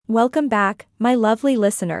Welcome back, my lovely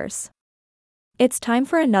listeners. It's time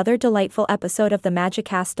for another delightful episode of the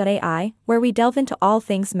Magicast.ai, where we delve into all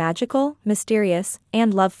things magical, mysterious,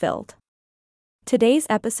 and love-filled. Today's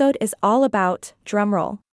episode is all about,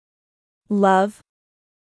 drumroll, love.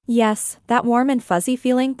 Yes, that warm and fuzzy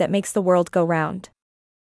feeling that makes the world go round.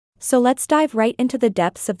 So let's dive right into the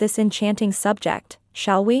depths of this enchanting subject,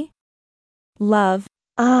 shall we? Love.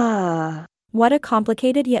 What a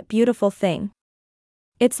complicated yet beautiful thing.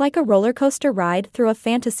 It's like a roller coaster ride through a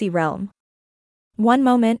fantasy realm. One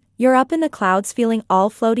moment, you're up in the clouds feeling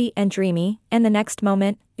all floaty and dreamy, and the next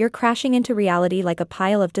moment, you're crashing into reality like a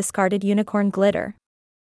pile of discarded unicorn glitter.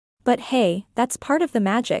 But hey, that's part of the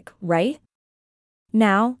magic, right?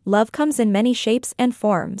 Now, love comes in many shapes and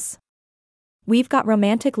forms. We've got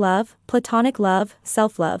romantic love, platonic love,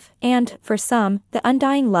 self-love, and, for some, the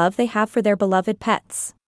undying love they have for their beloved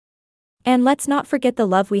pets. And let's not forget the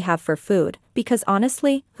love we have for food, because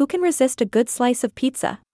honestly, who can resist a good slice of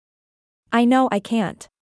pizza? I know I can't.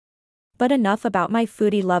 But enough about my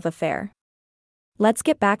foodie love affair. Let's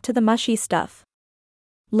get back to the mushy stuff.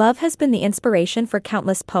 Love has been the inspiration for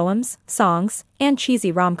countless poems, songs, and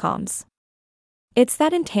cheesy rom-coms. It's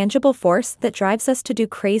that intangible force that drives us to do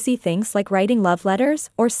crazy things like writing love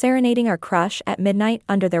letters or serenading our crush at midnight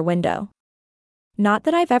under their window. Not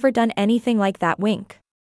that I've ever done anything like that, wink.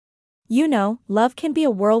 You know, love can be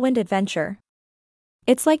a whirlwind adventure.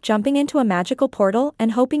 It's like jumping into a magical portal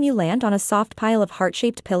and hoping you land on a soft pile of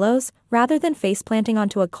heart-shaped pillows, rather than face-planting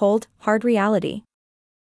onto a cold, hard reality.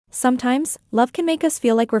 Sometimes, love can make us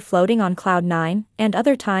feel like we're floating on cloud nine, and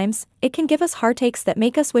other times, it can give us heartaches that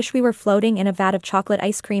make us wish we were floating in a vat of chocolate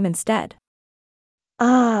ice cream instead.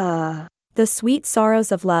 The sweet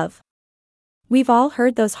sorrows of love. We've all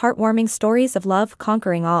heard those heartwarming stories of love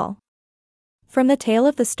conquering all. From the tale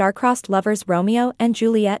of the star-crossed lovers Romeo and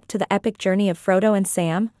Juliet to the epic journey of Frodo and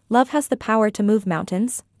Sam, love has the power to move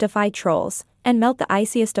mountains, defy trolls, and melt the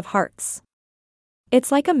iciest of hearts. It's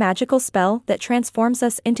like a magical spell that transforms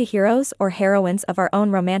us into heroes or heroines of our own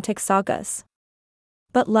romantic sagas.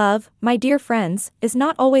 But love, my dear friends, is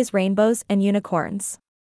not always rainbows and unicorns.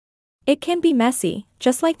 It can be messy,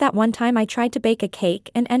 just like that one time I tried to bake a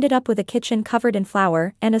cake and ended up with a kitchen covered in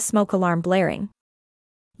flour and a smoke alarm blaring.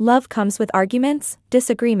 Love comes with arguments,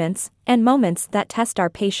 disagreements, and moments that test our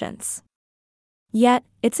patience. Yet,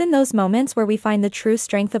 it's in those moments where we find the true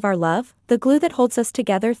strength of our love, the glue that holds us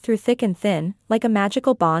together through thick and thin, like a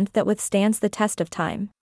magical bond that withstands the test of time.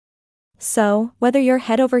 So, whether you're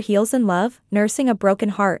head over heels in love, nursing a broken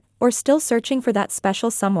heart, or still searching for that special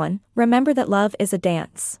someone, remember that love is a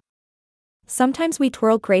dance. Sometimes we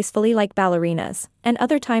twirl gracefully like ballerinas, and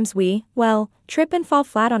other times we, trip and fall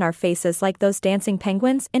flat on our faces like those dancing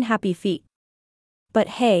penguins in Happy Feet. But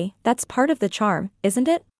hey, that's part of the charm, isn't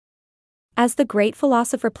it? As the great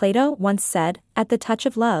philosopher Plato once said, at the touch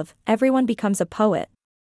of love, everyone becomes a poet.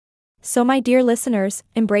 So my dear listeners,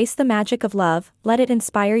 embrace the magic of love, let it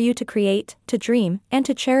inspire you to create, to dream, and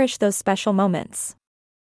to cherish those special moments.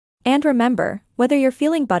 And remember, whether you're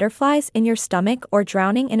feeling butterflies in your stomach or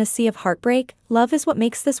drowning in a sea of heartbreak, love is what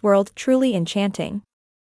makes this world truly enchanting.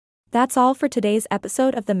 That's all for today's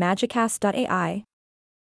episode of the Magicast.ai.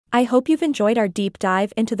 I hope you've enjoyed our deep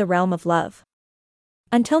dive into the realm of love.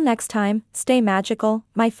 Until next time, stay magical,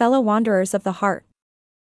 my fellow wanderers of the heart.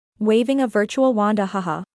 Waving a virtual wand, haha.